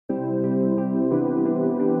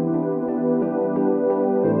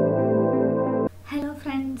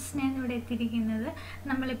Friends, ഞാൻ ഇവിടെ എത്തിയിരിക്കുന്നത്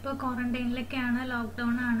നമ്മളിപ്പോൾ ക്വാറന്റൈനിലൊക്കെയാണ്,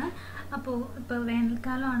 ലോക്ക്ഡൗൺ ആണ്. അപ്പോൾ ഇപ്പോൾ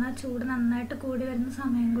വേനൽക്കാലമാണ്, ചൂട് നന്നായിട്ട് കൂടി വരുന്ന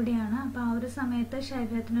സമയം കൂടിയാണ്. അപ്പോൾ ആ ഒരു സമയത്ത്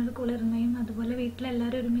ശരീരത്തിനൊരു കുളിർമയും അതുപോലെ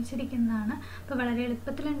വീട്ടിലെല്ലാവരും ഒരുമിച്ചിരിക്കുന്നതാണ്. അപ്പോൾ വളരെ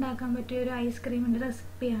എളുപ്പത്തിൽ ഉണ്ടാക്കാൻ പറ്റിയ ഒരു ഐസ്ക്രീമിൻ്റെ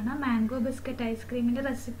റെസിപ്പിയാണ്. മാംഗോ ബിസ്ക്കറ്റ് ഐസ്ക്രീമിൻ്റെ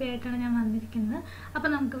റെസിപ്പി ആയിട്ടാണ് ഞാൻ വന്നിരിക്കുന്നത്. അപ്പോൾ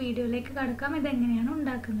നമുക്ക് വീഡിയോയിലേക്ക് കടക്കാം. ഇതെങ്ങനെയാണ്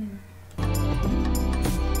ഉണ്ടാക്കുന്നത്.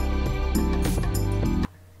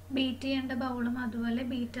 ബീറ്റ് ചെയ്യേണ്ട ബൗളും അതുപോലെ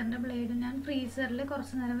ബീറ്ററിൻ്റെ ബ്ലേഡും ഞാൻ ഫ്രീസറിൽ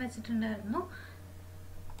കുറച്ച് നേരം വെച്ചിട്ടുണ്ടായിരുന്നു.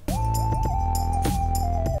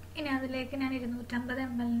 ഇനി അതിലേക്ക് ഞാൻ 250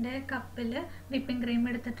 ml കപ്പിൽ വിപ്പിംഗ് ക്രീം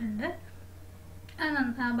എടുത്തിട്ടുണ്ട്.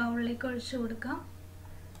 അത് ആ ബൗളിലേക്ക് ഒഴിച്ചു കൊടുക്കാം.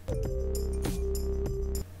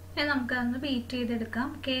 നമുക്കതൊന്ന് ബീറ്റ് ചെയ്തെടുക്കാം.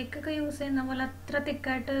 കേക്കൊക്കെ യൂസ് ചെയ്യുന്ന പോലെ അത്ര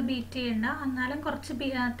തിക്കായിട്ട് ബീറ്റ് ചെയ്യണ്ട, എന്നാലും കുറച്ച്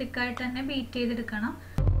തിക്കായിട്ട് തന്നെ ബീറ്റ് ചെയ്തെടുക്കണം.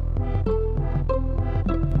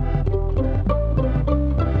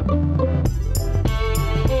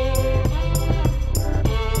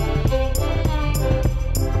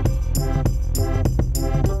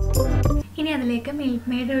 അതിലേക്ക് മിൽക്ക്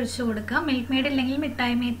മെയ്ഡ് ഒഴിച്ചു കൊടുക്കാം. മിൽക്ക് മെയ്ഡ് ഇല്ലെങ്കിൽ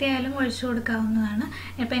മിഠായി മേത്തി ആയാലും ഒഴിച്ചു കൊടുക്കാവുന്നതാണ്.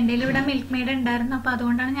 ഇപ്പം എൻ്റെ ഇവിടെ മിൽക്ക് മെയ്ഡ് ഉണ്ടായിരുന്നു, അപ്പോൾ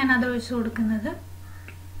അതുകൊണ്ടാണ് ഞാൻ അത് ഒഴിച്ചു കൊടുക്കുന്നത്.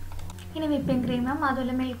 ഇനി വിപ്പിംഗ് ക്രീമും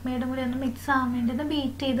അതുപോലെ മിൽക്ക് മെയ്ഡും കൂടി ഒന്ന് മിക്സ് ആവാൻ വേണ്ടി ഒന്ന്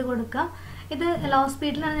ബീറ്റ് ചെയ്ത് കൊടുക്കാം. ഇത് ലോ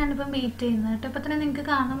സ്പീഡിലാണ് ഞാനിപ്പം ബീറ്റ് ചെയ്യുന്നത് കേട്ടോ. ഇപ്പം തന്നെ നിങ്ങൾക്ക്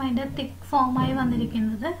കാണാം അതിൻ്റെ തിക്ക് ഫോമായി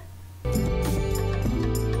വന്നിരിക്കുന്നത്.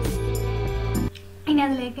 ഇനി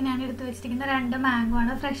അതിലേക്ക് ഞാൻ എടുത്ത് വെച്ചിരിക്കുന്ന 2 മാംഗോ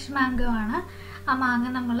ആണ്, ഫ്രഷ് മാംഗോ ആണ്. ആ മാങ്ങ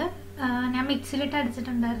ഞാൻ മിക്സിയിലിട്ട്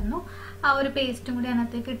അടിച്ചിട്ടുണ്ടായിരുന്നു. ആ ഒരു പേസ്റ്റും കൂടി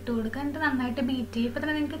അതിനകത്തേക്ക് ഇട്ട് കൊടുക്കുക. എന്നിട്ട് നന്നായിട്ട് ബീറ്റ് ചെയ്യും. ഇപ്പം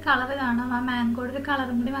തന്നെ നിങ്ങൾക്ക് കളർ കാണാം, ആ മാംഗോയുടെ ഒരു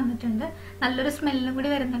കളറും കൂടി വന്നിട്ടുണ്ട്. നല്ലൊരു സ്മെല്ലും കൂടി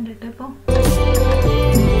വരുന്നുണ്ട് കേട്ടോ. ഇപ്പോൾ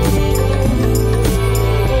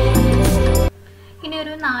ഇനി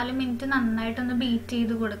ഒരു 4 മിനിറ്റ് നന്നായിട്ടൊന്ന് ബീറ്റ്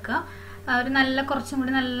ചെയ്ത് കൊടുക്കുക. ഒരു കുറച്ചും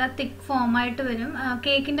കൂടി നല്ല തിക്ക് ഫോമായിട്ട് വരും.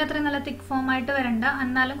 കേക്കിൻ്റെ അത്രയും നല്ല തിക്ക് ഫോമായിട്ട് വരണ്ട,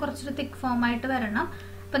 എന്നാലും കുറച്ചൊരു തിക്ക് ഫോമായിട്ട് വരണം.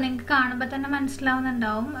 അപ്പോൾ നിങ്ങൾക്ക് കാണുമ്പോൾ തന്നെ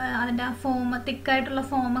മനസ്സിലാവുന്നുണ്ടാവും, അതിൻ്റെ ആ തിക്കായിട്ടുള്ള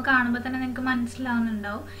ഫോം കാണുമ്പോൾ തന്നെ നിങ്ങൾക്ക്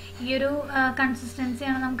മനസ്സിലാവുന്നുണ്ടാവും. ഈ ഒരു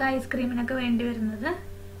കൺസിസ്റ്റൻസിയാണ് നമുക്ക് ഐസ്ക്രീമിനൊക്കെ വേണ്ടി വരുന്നത്.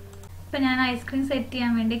 ഇപ്പോൾ ഞാൻ ഐസ്ക്രീം സെറ്റ്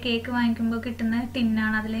ചെയ്യാൻ വേണ്ടി കേക്ക് വാങ്ങിക്കുമ്പോൾ കിട്ടുന്ന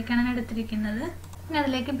ടിന്നാണ്, അതിലേക്കാണ് ഞാൻ എടുത്തിരിക്കുന്നത്. പിന്നെ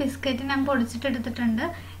അതിലേക്ക് ബിസ്ക്കറ്റ് ഞാൻ പൊടിച്ചിട്ടെടുത്തിട്ടുണ്ട്.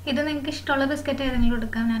 ഇത് നിങ്ങൾക്ക് ഇഷ്ടമുള്ള ബിസ്ക്കറ്റ് ഏതെങ്കിലും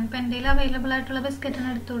എടുക്കാം. ഞാനിപ്പോൾ എൻ്റെ കയ്യിൽ അവൈലബിൾ ആയിട്ടുള്ള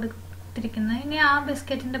ബിസ്ക്കറ്റാണ് എടുത്തിരിക്കുന്നത്. ഇനി ആ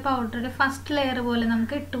ബിസ്ക്കറ്റിൻ്റെ പൗഡർ ഫസ്റ്റ് ലെയർ പോലെ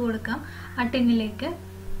നമുക്ക് ഇട്ട് കൊടുക്കാം ആ ടിന്നിലേക്ക്.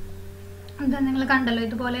 ഇത് നിങ്ങൾ കണ്ടല്ലോ,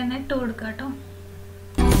 ഇതുപോലെ തന്നെ ഇട്ട് കൊടുക്കുക കേട്ടോ.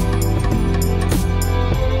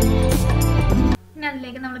 ഇനി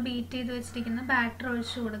അതിലേക്ക് നമ്മൾ ബീറ്റ് ചെയ്ത് വെച്ചിരിക്കുന്ന ബാറ്റർ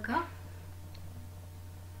ഒഴിച്ചു കൊടുക്കുക.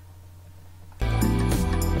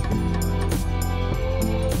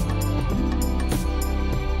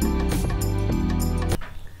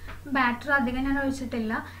 ബാറ്റർ അധികം ഞാൻ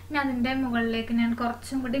ഒഴിച്ചിട്ടില്ല. ഇനി അതിൻ്റെ മുകളിലേക്ക് ഞാൻ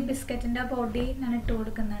കുറച്ചും കൂടി ബിസ്ക്കറ്റിൻ്റെ പൊടി ഞാൻ ഇട്ട്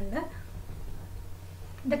കൊടുക്കുന്നുണ്ട്.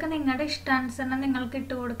 ഇതൊക്കെ നിങ്ങളുടെ ഇഷ്ടാനുസരണം നിങ്ങൾക്ക്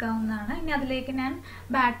ഇട്ട് കൊടുക്കാവുന്നതാണ്. ഇനി അതിലേക്ക് ഞാൻ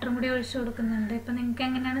ബാറ്ററും കൂടി ഒഴിച്ചു കൊടുക്കുന്നുണ്ട്. ഇപ്പം നിങ്ങൾക്ക്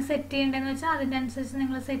എങ്ങനെയാണ് സെറ്റ് ചെയ്യേണ്ടതെന്ന് വെച്ചാൽ അതിൻ്റെ അനുസരിച്ച്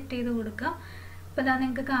നിങ്ങൾ സെറ്റ് ചെയ്ത് കൊടുക്കുക. അപ്പോൾ ഇതാ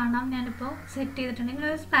നിങ്ങൾക്ക് കാണാം, ഞാനിപ്പോൾ സെറ്റ് ചെയ്തിട്ടുണ്ടെങ്കിൽ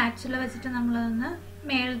ഒരു സ്പാച്ചുല വെച്ചിട്ട് നമ്മളതൊന്ന്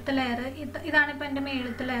മേളത്തെ ലെയർ, ഇതാണിപ്പോൾ എൻ്റെ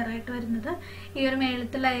മേളത്തെ ലെയറായിട്ട് വരുന്നത്. ഈ ഒരു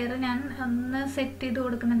മേളത്തെ ലെയർ ഞാൻ ഒന്ന് സെറ്റ് ചെയ്ത്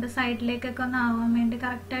കൊടുക്കുന്നുണ്ട്. സൈഡിലേക്കൊക്കെ ഒന്ന് ആവാൻ വേണ്ടി,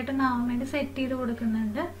 കറക്റ്റായിട്ടൊന്ന് ആവാൻ വേണ്ടി സെറ്റ് ചെയ്ത്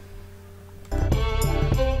കൊടുക്കുന്നുണ്ട്.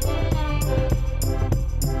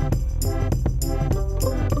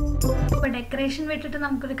 ഇപ്പോൾ ഡെക്കറേഷൻ വിട്ടിട്ട്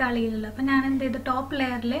നമുക്കൊരു കളിയില്ലല്ലോ. അപ്പോൾ ഞാൻ എന്ത് ചെയ്തു, ടോപ്പ്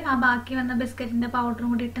ലെയറിൽ ആ ബാക്കി വന്ന ബിസ്ക്കറ്റിൻ്റെ പൗഡറും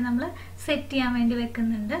കൂടി ഇട്ട് നമ്മൾ സെറ്റ് ചെയ്യാൻ വേണ്ടി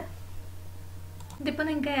വെക്കുന്നുണ്ട്. ഇതിപ്പോൾ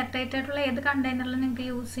നിങ്ങൾക്ക് എയർ ടൈറ്റ് ആയിട്ടുള്ള ഏത് കണ്ടെയ്നറിലും നിങ്ങൾക്ക്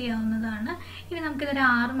യൂസ് ചെയ്യാവുന്നതാണ്. ഇനി നമുക്കിതൊരു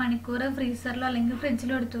 6 മണിക്കൂർ ഫ്രീസറിലോ അല്ലെങ്കിൽ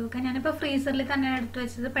ഫ്രിഡ്ജിലോ എടുത്ത് വെക്കാം. ഞാനിപ്പോൾ ഫ്രീസറിൽ തന്നെയാണ് എടുത്ത്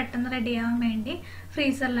വെച്ചത്, പെട്ടെന്ന് റെഡി ആവാൻ വേണ്ടി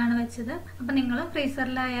ഫ്രീസറിലാണ് വെച്ചത്. അപ്പോൾ നിങ്ങൾ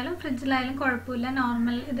ഫ്രീസറിലായാലും ഫ്രിഡ്ജിലായാലും കുഴപ്പമില്ല,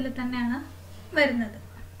 നോർമൽ ഇതിൽ തന്നെയാണ് വരുന്നത്.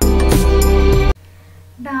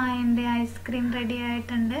 ഇതാ എൻ്റെ ഐസ്ക്രീം റെഡി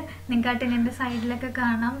ആയിട്ടുണ്ട്. നിങ്ങൾക്ക് ആ ടിന്നിൻ്റെ സൈഡിലൊക്കെ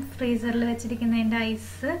കാണാം ഫ്രീസറിൽ വെച്ചിരിക്കുന്നതിൻ്റെ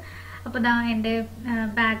ഐസ്. അപ്പോൾ ഇതാ എൻ്റെ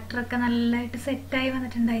ബാറ്ററൊക്കെ നല്ലതായിട്ട് സെറ്റായി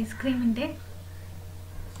വന്നിട്ടുണ്ട് ഐസ്ക്രീമിൻ്റെ.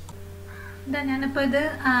 ഇതാ ഞാനിപ്പോൾ ഇത്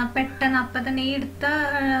പെട്ടെന്ന് അപ്പം തന്നെ ഈ എടുത്ത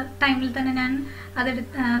ടൈമിൽ തന്നെ ഞാൻ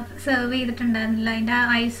സെർവ് ചെയ്തിട്ടുണ്ടായിരുന്നില്ല. അതിൻ്റെ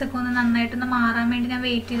ഐസൊക്കെ ഒന്ന് നന്നായിട്ടൊന്ന് മാറാൻ വേണ്ടി ഞാൻ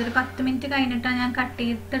വെയിറ്റ് ചെയ്ത് ഒരു 10 മിനിറ്റ് കഴിഞ്ഞിട്ടാണ് ഞാൻ കട്ട്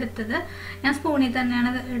ചെയ്തെടുത്തത്. ഞാൻ സ്പൂണിൽ തന്നെയാണ്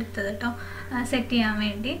എടുത്തത് കേട്ടോ, സെറ്റ് ചെയ്യാൻ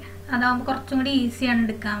വേണ്ടി. അതാകുമ്പോൾ കുറച്ചും കൂടി ഈസിയാണ്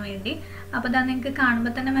എടുക്കാൻ വേണ്ടി. അപ്പോൾ ഇതാ നിങ്ങൾക്ക്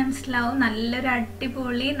കാണുമ്പോൾ തന്നെ മനസ്സിലാവും, നല്ലൊരു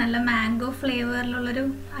അടിപൊളി നല്ല മാംഗോ ഫ്ലേവറിലുള്ളൊരു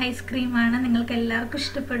ഐസ്ക്രീമാണ്. നിങ്ങൾക്ക് എല്ലാവർക്കും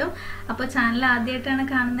ഇഷ്ടപ്പെടും. അപ്പോൾ ചാനൽ ആദ്യമായിട്ടാണ്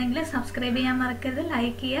കാണുന്നതെങ്കിൽ സബ്സ്ക്രൈബ് ചെയ്യാൻ മറക്കരുത്,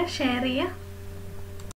 ലൈക്ക് ചെയ്യുക, ഷെയർ ചെയ്യുക.